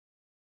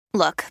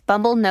Look,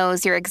 Bumble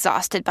knows you're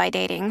exhausted by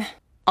dating.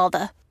 All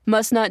the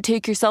must not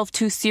take yourself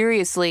too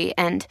seriously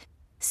and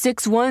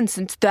 6'1"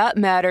 since that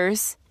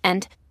matters.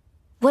 And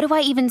what do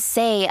I even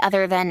say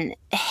other than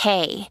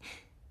hey?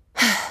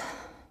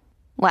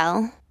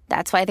 Well,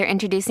 that's why they're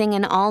introducing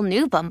an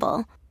all-new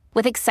Bumble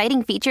with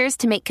exciting features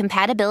to make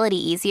compatibility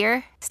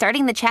easier,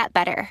 starting the chat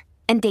better,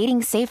 and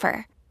dating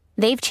safer.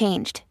 They've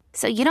changed,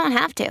 so you don't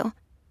have to.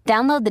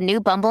 Download the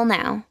new Bumble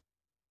now.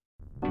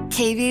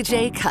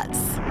 KVJ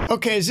Cuts.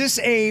 Okay, is this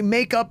a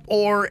makeup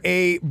or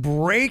a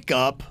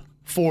breakup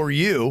for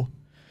you?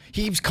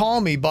 He keeps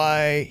calling me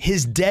by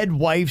his dead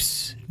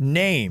wife's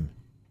name.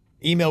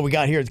 Email we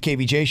got here at the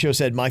KVJ show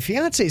said, my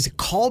fiance's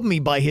called me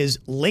by his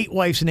late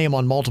wife's name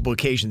on multiple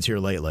occasions here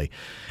lately.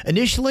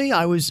 Initially,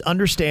 I was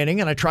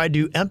understanding and I tried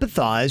to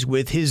empathize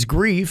with his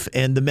grief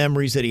and the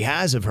memories that he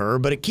has of her,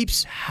 but it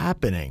keeps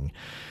happening.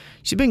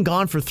 She's been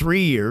gone for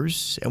 3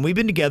 years and we've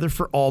been together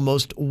for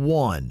almost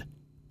 1.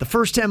 The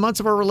first 10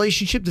 months of our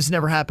relationship, this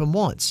never happened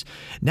once.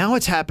 Now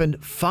it's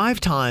happened 5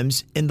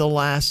 times in the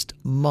last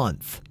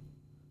month.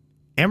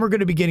 And we're going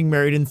to be getting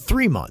married in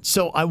 3 months.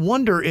 So I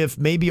wonder if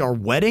maybe our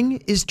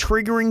wedding is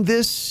triggering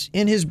this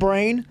in his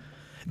brain.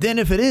 Then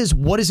if it is,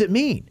 what does it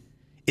mean?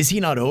 Is he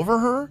not over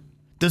her?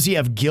 Does he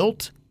have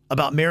guilt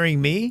about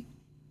marrying me?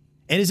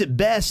 And is it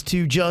best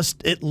to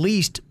just at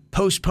least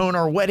postpone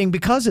our wedding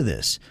because of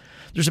this?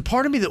 There's a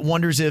part of me that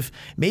wonders if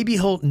maybe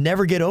he'll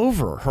never get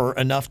over her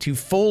enough to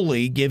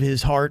fully give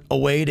his heart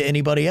away to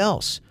anybody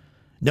else.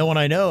 No one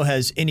I know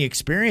has any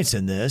experience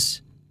in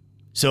this.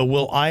 So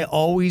will I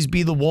always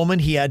be the woman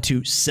he had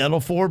to settle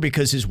for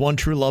because his one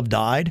true love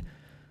died?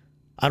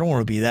 I don't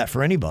want to be that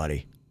for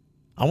anybody.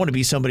 I want to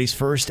be somebody's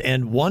first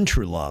and one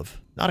true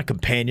love, not a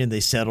companion they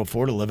settled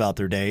for to live out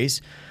their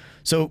days.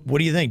 So what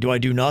do you think? Do I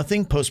do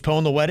nothing,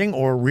 postpone the wedding,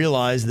 or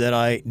realize that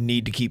I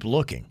need to keep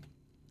looking?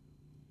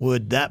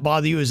 Would that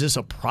bother you? Is this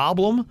a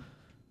problem?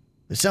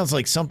 It sounds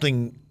like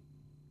something.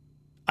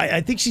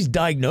 I think she's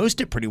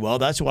diagnosed it pretty well.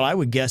 That's what I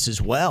would guess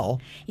as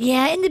well.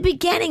 Yeah, in the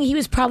beginning, he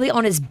was probably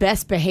on his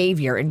best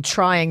behavior and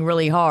trying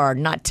really hard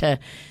not to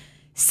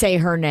say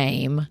her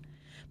name.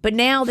 But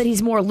now that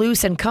he's more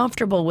loose and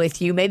comfortable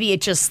with you, maybe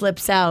it just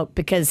slips out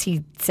because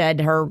he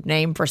said her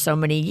name for so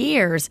many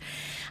years.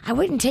 I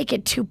wouldn't take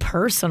it too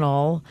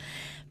personal.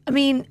 I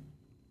mean,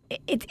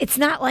 it's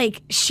not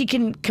like she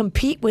can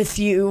compete with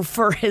you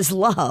for his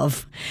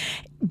love.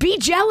 Be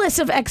jealous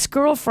of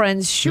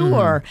ex-girlfriends,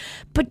 sure,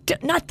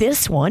 but not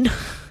this one.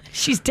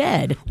 She's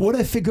dead. What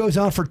if it goes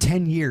on for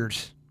 10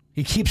 years?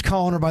 He keeps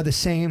calling her by the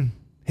same,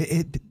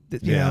 you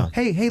know,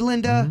 hey,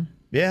 Linda. Mm-hmm.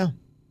 Yeah.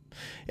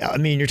 I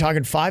mean, you're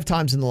talking 5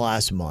 times in the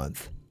last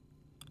month,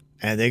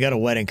 and they got a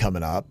wedding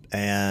coming up,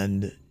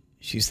 and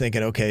she's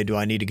thinking, okay, do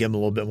I need to give him a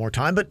little bit more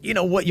time? But you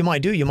know what you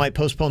might do? You might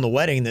postpone the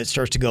wedding, and then it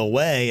starts to go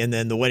away, and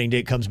then the wedding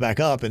date comes back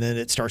up, and then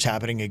it starts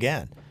happening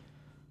again.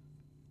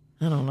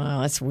 I don't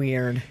know. That's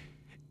weird.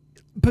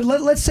 But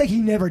let's say he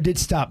never did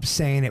stop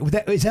saying it.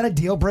 Is that a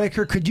deal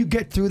breaker? Could you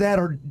get through that,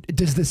 or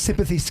does the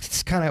sympathy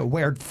kind of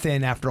wear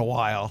thin after a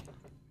while?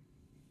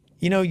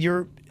 You know,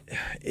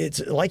 it's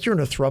like you're in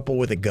a throuple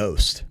with a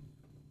ghost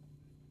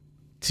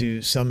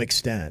to some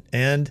extent.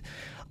 And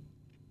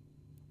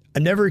I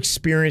never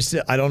experienced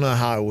it. I don't know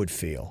how I would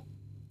feel.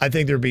 I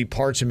think there'd be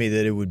parts of me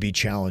that it would be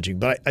challenging.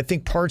 But I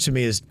think parts of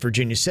me, as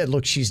Virginia said,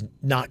 look, she's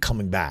not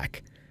coming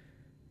back.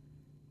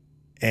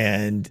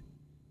 And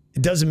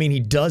it doesn't mean he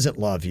doesn't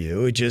love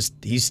you. It just,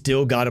 he's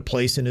still got a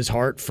place in his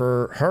heart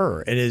for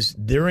her. And is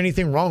there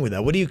anything wrong with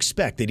that? What do you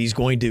expect? That he's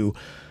going to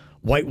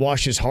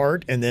whitewash his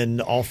heart and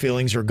then all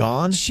feelings are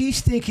gone?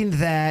 She's thinking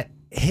that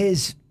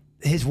his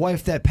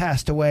wife that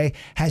passed away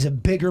has a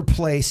bigger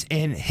place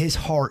in his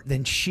heart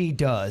than she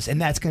does. And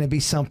that's going to be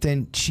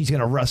something she's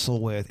going to wrestle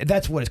with. And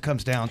that's what it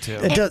comes down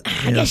to.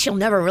 I guess you'll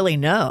never really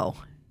know.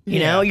 You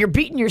know, you're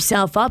beating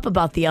yourself up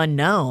about the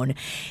unknown.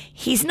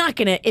 He's not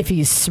going to, if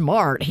he's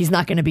smart, he's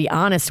not going to be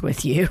honest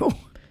with you.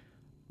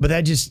 But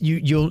that just,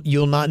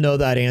 you'll not know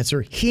that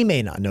answer. He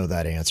may not know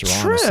that answer,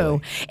 honestly.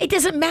 True. It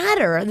doesn't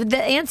matter.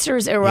 The answer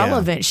is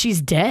irrelevant. Yeah.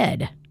 She's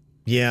dead.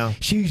 Yeah.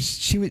 She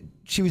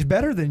was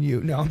better than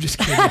you. No, I'm just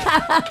kidding.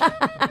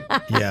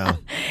 Yeah.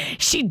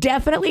 She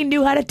definitely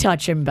knew how to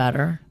touch him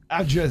better.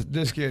 I'm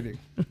just kidding.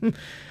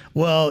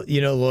 Well,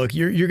 you know, look,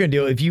 you're going to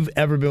deal, if you've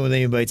ever been with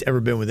anybody that's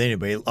ever been with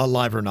anybody,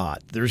 alive or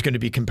not, there's going to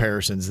be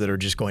comparisons that are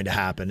just going to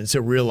happen. And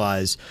so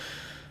realize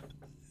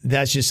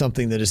that's just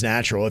something that is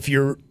natural. If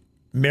you're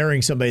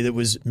marrying somebody that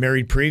was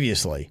married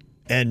previously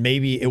and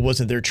maybe it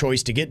wasn't their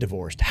choice to get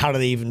divorced, how do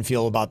they even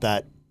feel about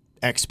that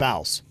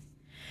ex-spouse?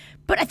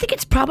 But I think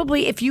it's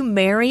probably, if you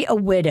marry a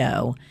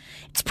widow,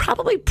 it's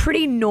probably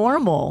pretty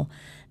normal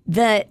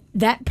that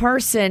that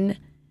person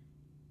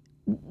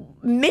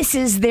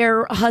misses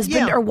their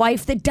husband or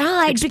wife that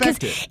died because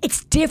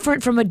it's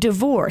different from a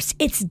divorce.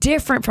 It's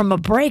different from a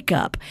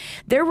breakup.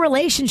 Their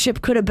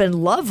relationship could have been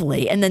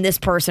lovely and then this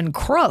person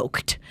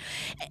croaked.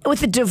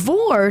 With a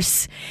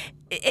divorce,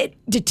 it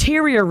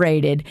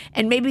deteriorated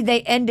and maybe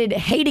they ended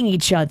hating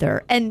each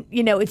other. And,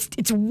 you know,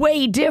 it's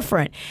way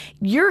different.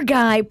 Your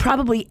guy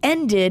probably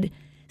ended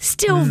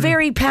still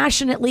very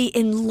passionately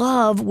in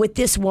love with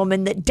this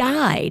woman that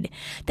died.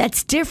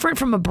 That's different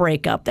from a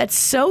breakup. That's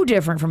so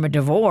different from a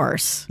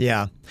divorce.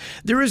 Yeah.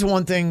 There is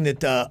one thing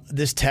that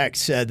this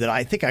text said that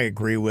I think I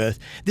agree with.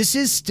 This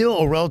is still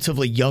a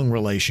relatively young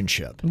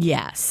relationship.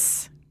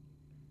 Yes.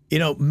 You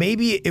know,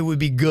 maybe it would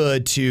be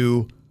good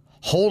to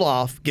hold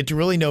off, get to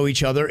really know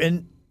each other,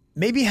 and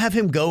maybe have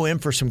him go in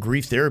for some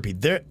grief therapy.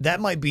 That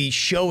might be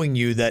showing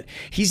you that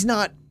he's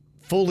not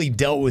fully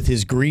dealt with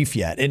his grief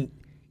yet. And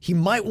he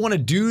might want to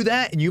do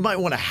that, and you might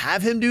want to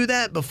have him do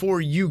that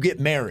before you get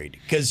married,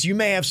 because you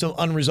may have some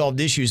unresolved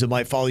issues that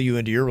might follow you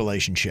into your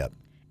relationship.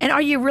 And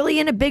are you really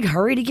in a big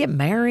hurry to get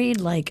married?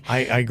 Like, I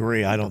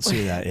agree. I don't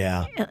see that.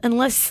 Yeah.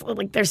 Unless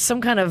like there's some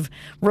kind of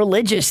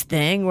religious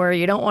thing where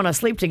you don't want to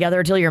sleep together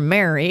until you're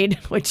married,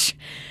 which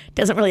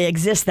doesn't really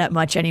exist that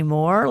much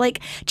anymore.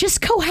 Like,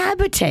 just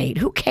cohabitate.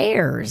 Who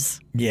cares?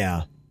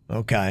 Yeah.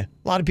 Okay.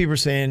 A lot of people are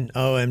saying,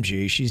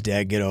 OMG, she's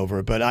dead, get over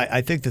it. But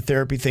I think the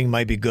therapy thing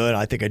might be good.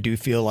 I think I do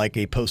feel like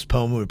a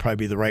postponement would probably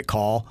be the right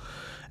call,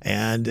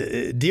 and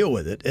deal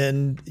with it.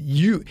 And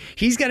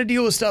he's got to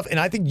deal with stuff, and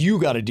I think you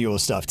got to deal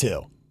with stuff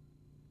too.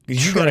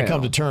 Because you got to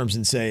come to terms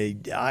and say,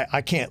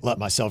 I can't let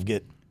myself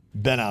get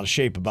bent out of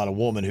shape about a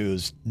woman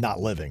who's not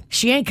living.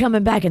 She ain't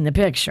coming back in the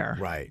picture.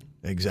 Right.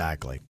 Exactly.